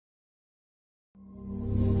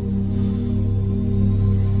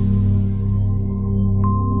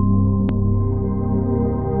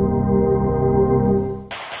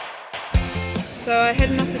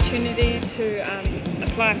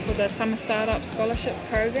applied for the Summer Startup Scholarship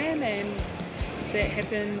Program, and that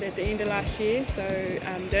happened at the end of last year. So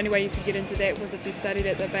the only way you could get into that was if you studied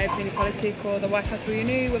at the Bay of Plenty Polytech or the Waikato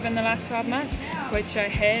Uni within the last 12 months, which I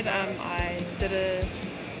had. I did a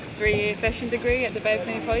 3-year fashion degree at the Bay of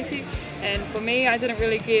Plenty Polytech, and for me I didn't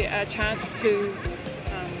really get a chance to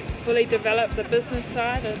fully develop the business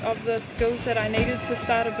side of the skills that I needed to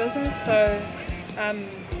start a business. So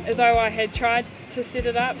although I had tried to set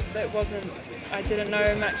it up, I didn't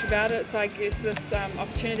know much about it, so I guess this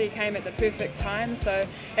opportunity came at the perfect time. So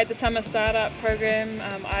at the Summer Startup Program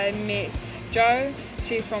I met Jo.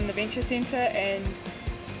 She's from the Venture Centre, and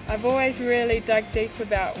I've always really dug deep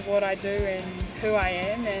about what I do and who I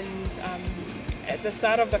am, and at the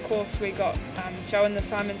start of the course we got shown the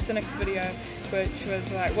Simon Sinek's video, which was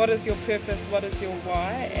like, what is your purpose, what is your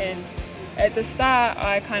why? And at the start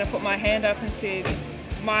I kind of put my hand up and said,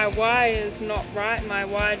 my why is not right, my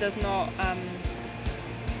why does not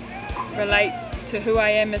relate to who I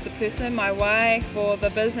am as a person. My why for the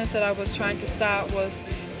business that I was trying to start was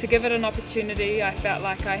to give it an opportunity. I felt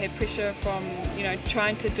like I had pressure from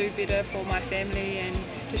trying to do better for my family and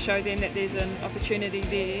to show them that there's an opportunity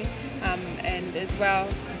there, and as well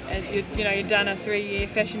as you'd done a 3-year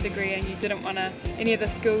fashion degree and you didn't want any of the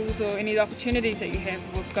skills or any of the opportunities that you have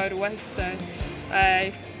would go to waste. So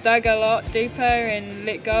I dug a lot deeper and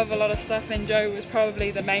let go of a lot of stuff, and Jo was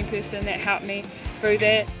probably the main person that helped me through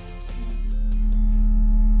that.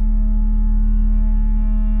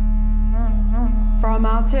 From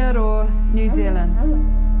Aotearoa, New Zealand,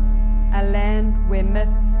 a land where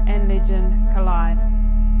myth and legend collide,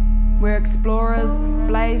 where explorers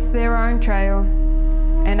blazed their own trail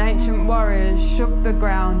and ancient warriors shook the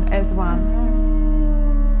ground as one.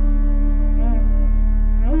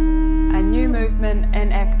 A new movement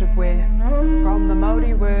and activewear from the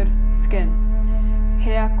Māori word skin.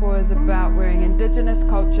 Heako is about wearing Indigenous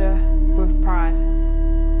culture with pride.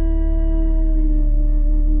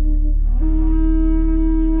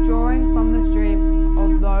 Drawing from the strength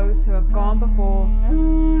of those who have gone before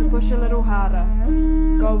to push a little harder,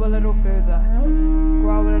 go a little further,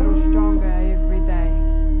 grow a little stronger every day.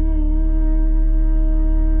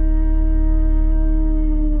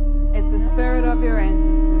 It's the spirit of your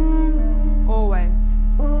ancestors, always,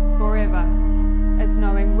 forever. It's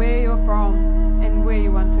knowing where you're from and where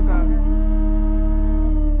you want to go.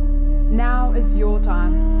 Now is your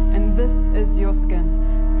time, and this is your skin.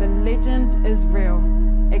 The legend is real.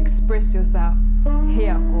 Express yourself.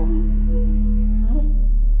 Heako.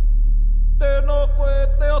 Tēnā koe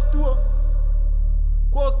te atua,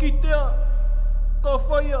 kua kitea, ka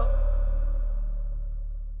whaia.